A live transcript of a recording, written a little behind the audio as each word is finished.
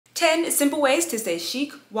10 simple ways to stay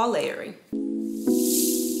chic while layering.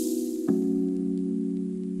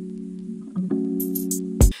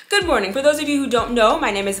 Good morning. For those of you who don't know,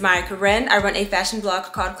 my name is Maya Karen. I run a fashion blog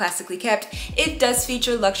called Classically Kept. It does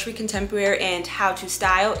feature luxury, contemporary, and how to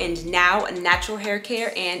style, and now natural hair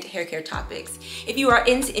care and hair care topics. If you are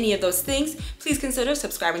into any of those things, please consider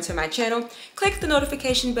subscribing to my channel. Click the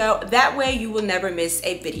notification bell. That way you will never miss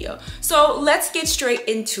a video. So let's get straight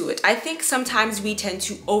into it. I think sometimes we tend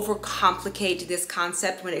to overcomplicate this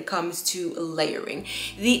concept when it comes to layering.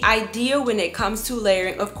 The idea when it comes to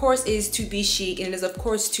layering, of course, is to be chic, and it is of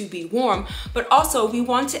course to be warm, but also we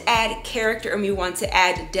want to add character and we want to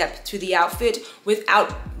add depth to the outfit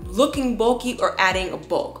without looking bulky or adding a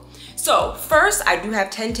bulk. So first, I do have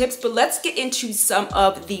 10 tips, but let's get into some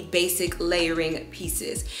of the basic layering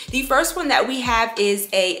pieces. The first one that we have is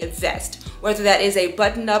a vest, whether that is a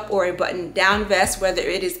button up or a button down vest, whether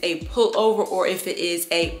it is a pullover or if it is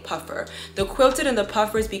a puffer. The quilted and the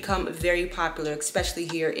puffers become very popular, especially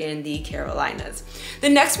here in the Carolinas. The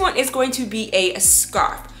next one is going to be a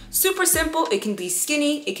scarf. Super simple. It can be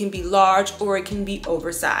skinny, it can be large, or it can be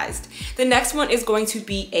oversized. The next one is going to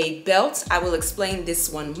be a belt. I will explain this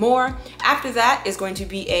one more. After that is going to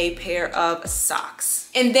be a pair of socks.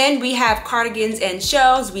 And then we have cardigans and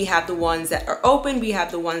shells. We have the ones that are open, we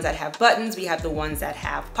have the ones that have buttons, we have the ones that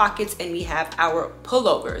have pockets, and we have our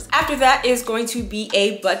pullovers. After that is going to be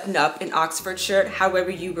a button up, an Oxford shirt,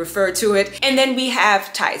 however you refer to it. And then we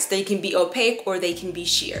have tights. They can be opaque or they can be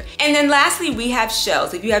sheer. And then lastly, we have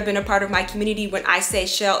shells. If you have been a part of my community, when I say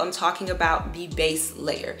shell, I'm talking about the base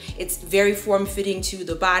layer. It's very form-fitting to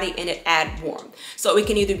the body and it adds warmth. So it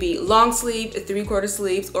can either be long sleeve, 3/4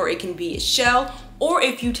 sleeves, or it can be a shell, or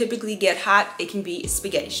if you typically get hot, it can be a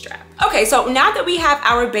spaghetti strap. Okay, so now that we have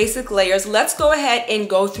our basic layers, let's go ahead and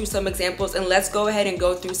go through some examples, and let's go ahead and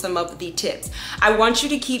go through some of the tips. I want you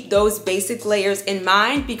to keep those basic layers in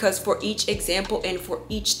mind because for each example and for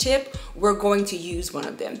each tip, we're going to use one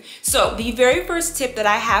of them. So the very first tip that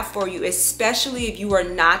I have for you, especially if you are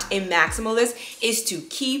not a maximalist, is to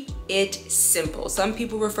keep it simple. Some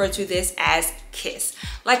people refer to this as KISS.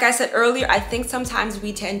 Like I said earlier, I think sometimes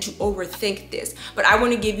we tend to overthink this, but I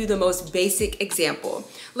want to give you the most basic example.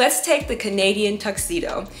 Let's take the Canadian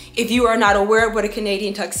tuxedo. If you are not aware of what a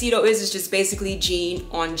Canadian tuxedo is, it's just basically jean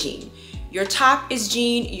on jean. Your top is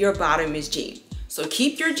jean, your bottom is jean. So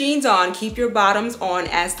keep your jeans on, keep your bottoms on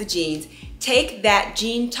as the jeans. Take that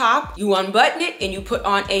jean top, you unbutton it, and you put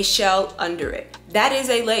on a shell under it. That is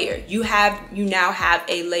a layer. You now have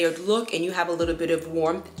a layered look and you have a little bit of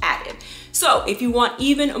warmth added. So if you want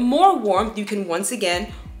even more warmth, you can once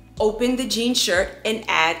again open the jean shirt and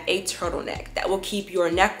add a turtleneck. That will keep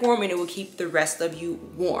your neck warm and it will keep the rest of you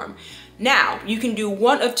warm. Now, you can do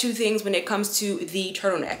one of two things when it comes to the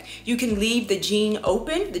turtleneck. You can leave the jean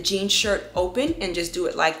open, the jean shirt open, and just do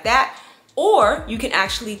it like that. Or you can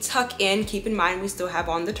actually tuck in, keep in mind we still have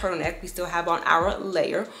on the turtleneck, we still have on our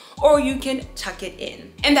layer, or you can tuck it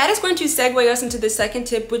in. And that is going to segue us into the second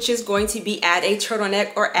tip, which is going to be add a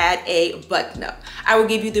turtleneck or add a button up. I will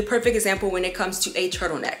give you the perfect example when it comes to a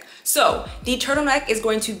turtleneck. So the turtleneck is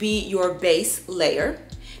going to be your base layer.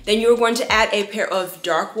 Then you're going to add a pair of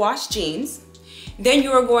dark wash jeans. Then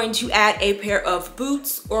you are going to add a pair of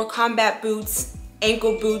boots or combat boots,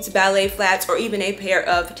 ankle boots, ballet flats, or even a pair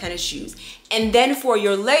of tennis shoes. And then for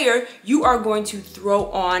your layer, you are going to throw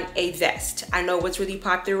on a vest. I know what's really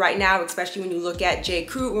popular right now, especially when you look at J.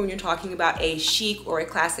 Crew, when you're talking about a chic or a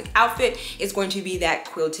classic outfit, is going to be that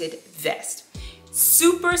quilted vest.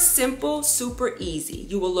 Super simple, super easy.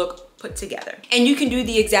 You will look put together. And you can do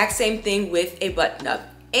the exact same thing with a button up.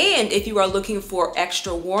 And if you are looking for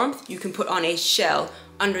extra warmth, you can put on a shell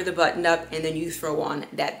under the button up and then you throw on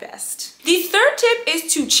that vest. The third tip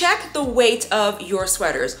is to check the weight of your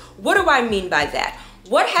sweaters. What do I mean by that?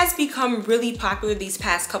 What has become really popular these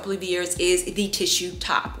past couple of years is the tissue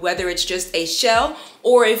top, whether it's just a shell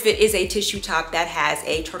or if it is a tissue top that has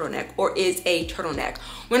a turtleneck or is a turtleneck.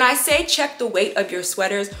 When I say check the weight of your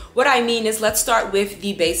sweaters, what I mean is let's start with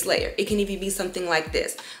the base layer. It can even be something like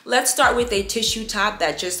this. Let's start with a tissue top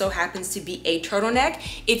that just so happens to be a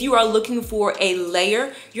turtleneck. If you are looking for a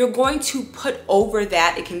layer, you're going to put over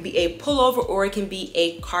that. It can be a pullover or it can be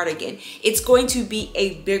a cardigan. It's going to be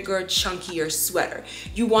a bigger, chunkier sweater.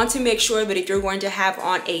 You want to make sure that if you're going to have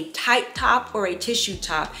on a tight top or a tissue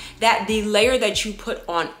top, that the layer that you put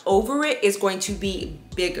on over it is going to be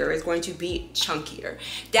bigger, is going to be chunkier.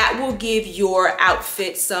 That will give your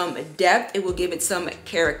outfit some depth. It will give it some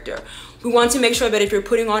character. We want to make sure that if you're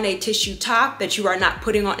putting on a tissue top, that you are not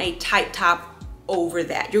putting on a tight top over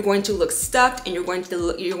that. You're going to look stuffed, and you're going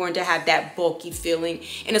to have that bulky feeling,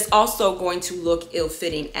 and it's also going to look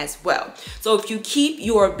ill-fitting as well. So if you keep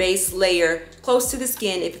your base layer close to the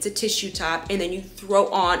skin, if it's a tissue top, and then you throw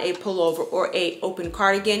on a pullover or a open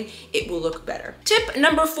cardigan, it will look better. Tip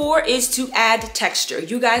number 4 is to add texture.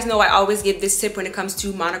 You guys know I always give this tip when it comes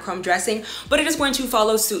to monochrome dressing, but it is going to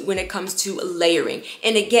follow suit when it comes to layering.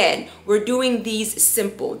 And again, we're doing these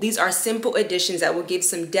simple. These are simple additions that will give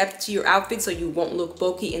some depth to your outfit, so you won't look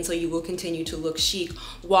bulky, and so you will continue to look chic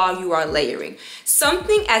while you are layering.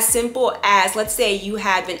 Something as simple as, let's say you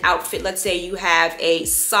have an outfit, let's say you have a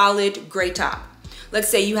solid gray top. Let's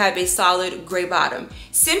say you have a solid gray bottom.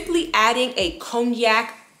 Simply adding a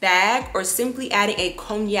cognac bag or simply adding a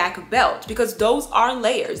cognac belt, because those are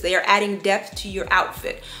layers. They are adding depth to your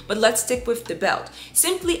outfit. But let's stick with the belt.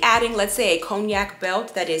 Simply adding, let's say, a cognac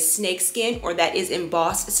belt that is snakeskin or that is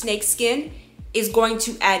embossed snakeskin is going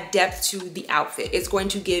to add depth to the outfit. It's going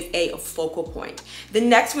to give a focal point. The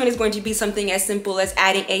next one is going to be something as simple as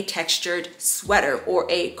adding a textured sweater or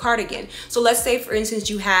a cardigan. So let's say, for instance,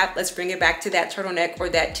 you have, let's bring it back to that turtleneck or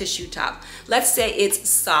that tissue top. Let's say it's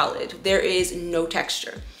solid. There is no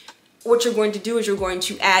texture. What you're going to do is you're going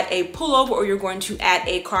to add a pullover or you're going to add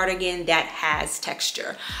a cardigan that has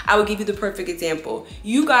texture. I will give you the perfect example.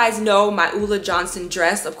 You guys know my Ula Johnson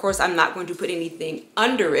dress. Of course, I'm not going to put anything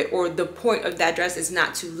under it, or the point of that dress is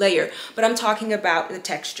not to layer, but I'm talking about the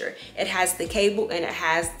texture. It has the cable and it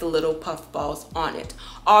has the little puff balls on it.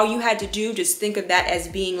 All you had to do, just think of that as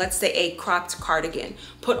being, let's say, a cropped cardigan.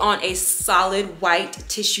 Put on a solid white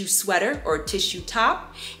tissue sweater or tissue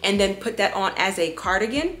top, and then put that on as a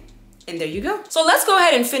cardigan. And there you go. So let's go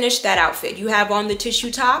ahead and finish that outfit. You have on the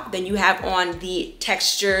tissue top, then you have on the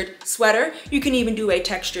textured sweater. You can even do a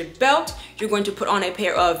textured belt. You're going to put on a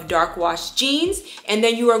pair of dark wash jeans, and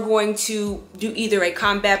then you are going to do either a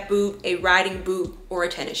combat boot, a riding boot, or a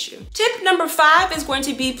tennis shoe. Tip number 5 is going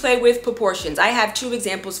to be play with proportions. I have 2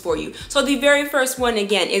 examples for you. So the very first one,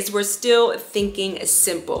 again, is we're still thinking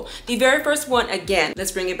simple. The very first one, again,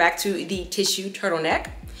 let's bring it back to the tissue turtleneck.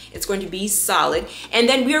 It's going to be solid. And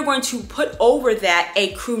then we are going to put over that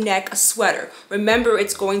a crew neck sweater. Remember,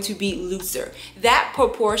 it's going to be looser. That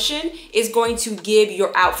proportion is going to give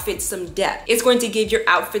your outfit some depth. It's going to give your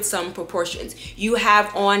outfit some proportions. You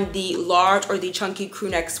have on the large or the chunky crew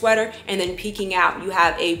neck sweater, and then peeking out, you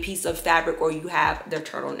have a piece of fabric or you have the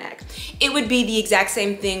turtleneck. It would be the exact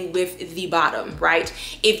same thing with the bottom, right?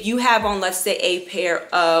 If you have on, let's say, a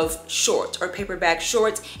pair of shorts or paperback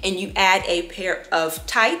shorts, and you add a pair of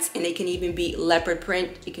tights, and it can even be leopard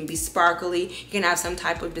print, it can be sparkly, you can have some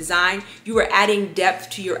type of design. You are adding depth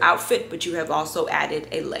to your outfit, but you have also added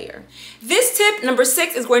a layer. This tip number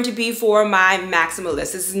 6 is going to be for my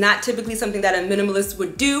maximalists. This is not typically something that a minimalist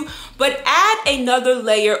would do, but add another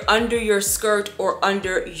layer under your skirt or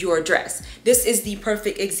under your dress. This is the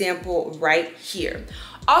perfect example right here.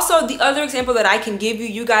 Also, the other example that I can give you,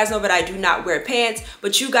 you guys know that I do not wear pants,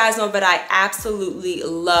 but you guys know that I absolutely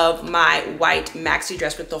love my white maxi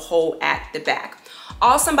dress with the hole at the back.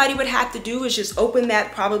 All somebody would have to do is just open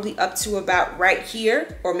that probably up to about right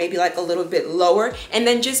here, or maybe like a little bit lower, and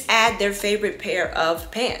then just add their favorite pair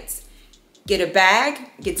of pants. Get a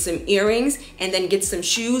bag, get some earrings, and then get some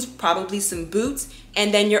shoes, probably some boots,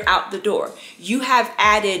 and then you're out the door. You have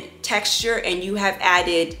added texture and you have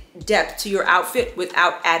added depth to your outfit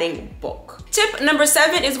without adding bulk. Tip number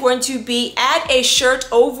 7 is going to be add a shirt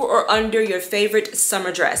over or under your favorite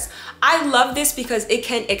summer dress. I love this because it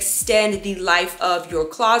can extend the life of your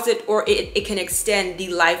closet, or it can extend the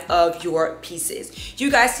life of your pieces. You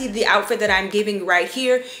guys see the outfit that I'm giving right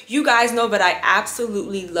here. You guys know that I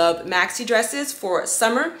absolutely love maxi dresses for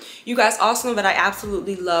summer. You guys also know that I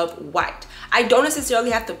absolutely love white. I don't necessarily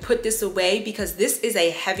have to put this away because this is a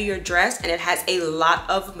heavier dress and it has a lot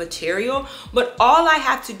of material, but all I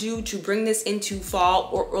have to do to bring this into fall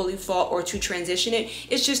or early fall or to transition it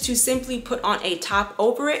is just to simply put on a top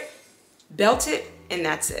over it, belt it, and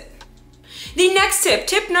that's it. The next tip,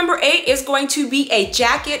 tip number 8, is going to be a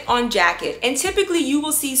jacket on jacket. And typically you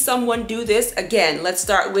will see someone do this. Again, let's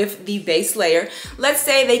start with the base layer. Let's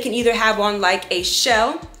say they can either have on like a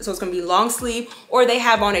shell, so it's going to be long sleeve, or they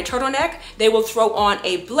have on a turtleneck. They will throw on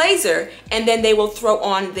a blazer, and then they will throw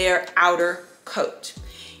on their outer coat.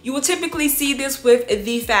 You will typically see this with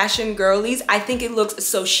the fashion girlies. I think it looks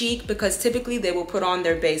so chic because typically they will put on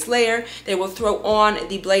their base layer, they will throw on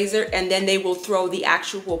the blazer, and then they will throw the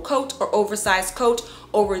actual coat or oversized coat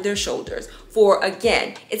over their shoulders. For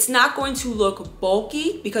again, it's not going to look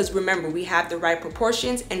bulky because remember, we have the right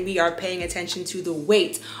proportions and we are paying attention to the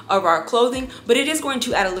weight of our clothing, but it is going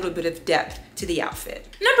to add a little bit of depth to the outfit.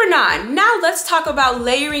 Number 9, now let's talk about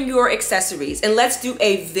layering your accessories, and let's do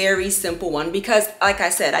a very simple one because like I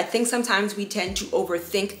said, I think sometimes we tend to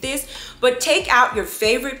overthink this, but take out your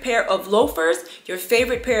favorite pair of loafers, your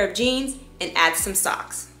favorite pair of jeans, and add some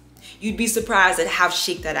socks. You'd be surprised at how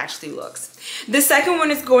chic that actually looks. The second one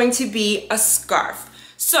is going to be a scarf.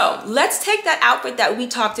 So let's take that outfit that we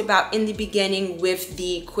talked about in the beginning with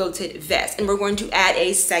the quilted vest, and we're going to add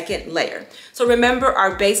a second layer. So remember,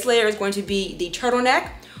 our base layer is going to be the turtleneck.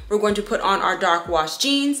 We're going to put on our dark wash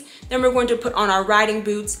jeans. Then we're going to put on our riding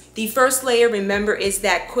boots. The first layer, remember, is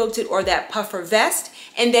that quilted or that puffer vest.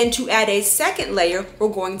 And then to add a second layer, we're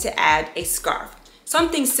going to add a scarf.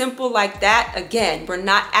 Something simple like that. Again, we're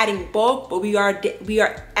not adding bulk, but we are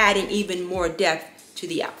adding even more depth to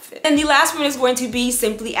the outfit. And the last one is going to be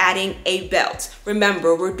simply adding a belt.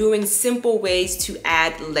 Remember, we're doing simple ways to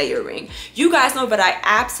add layering. You guys know that I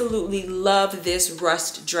absolutely love this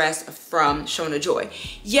rust dress from Shona Joy.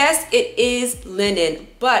 Yes, it is linen,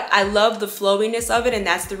 but I love the flowiness of it, and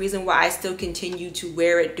that's the reason why I still continue to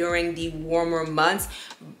wear it during the warmer months.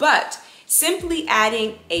 But simply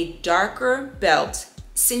adding a darker belt,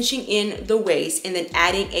 cinching in the waist, and then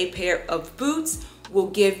adding a pair of boots will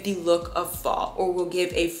give the look of fall, or will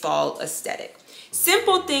give a fall aesthetic.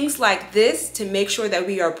 Simple things like this to make sure that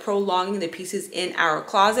we are prolonging the pieces in our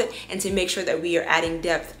closet and to make sure that we are adding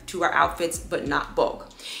depth to our outfits but not bulk.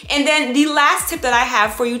 And then the last tip that I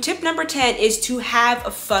have for you, tip number 10, is to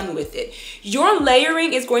have fun with it. Your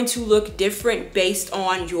layering is going to look different based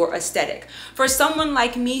on your aesthetic. For someone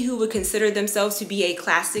like me who would consider themselves to be a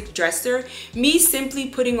classic dresser, me simply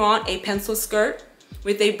putting on a pencil skirt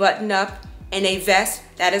with a button up and a vest,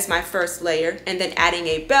 that is my first layer, and then adding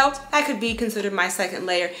a belt, that could be considered my second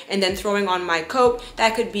layer, and then throwing on my coat,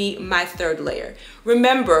 that could be my third layer.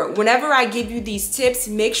 Remember, whenever I give you these tips,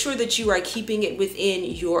 make sure that you are keeping it within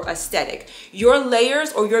your aesthetic. Your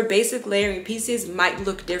layers or your basic layering pieces might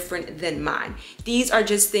look different than mine. These are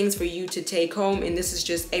just things for you to take home, and this is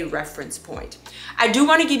just a reference point. I do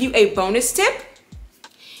want to give you a bonus tip.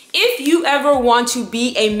 If you ever want to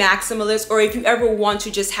be a maximalist, or if you ever want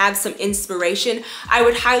to just have some inspiration, I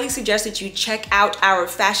would highly suggest that you check out our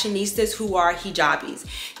fashionistas who are hijabis.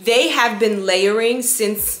 They have been layering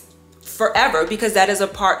since forever because that is a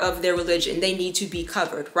part of their religion. They need to be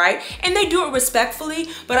covered, right? And they do it respectfully,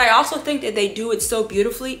 but I also think that they do it so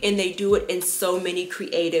beautifully and they do it in so many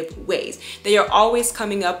creative ways. They are always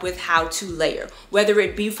coming up with how to layer, whether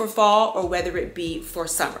it be for fall or whether it be for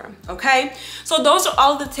summer, okay? So those are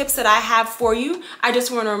all the tips that I have for you. I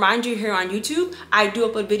just want to remind you here on YouTube, I do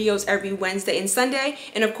upload videos every Wednesday and Sunday,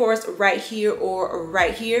 and of course right here or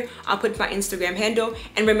right here, I'll put my Instagram handle.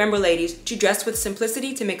 And remember, ladies, to dress with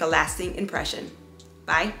simplicity to make a lasting impression.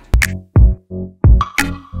 Bye.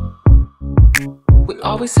 We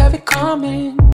always have it coming.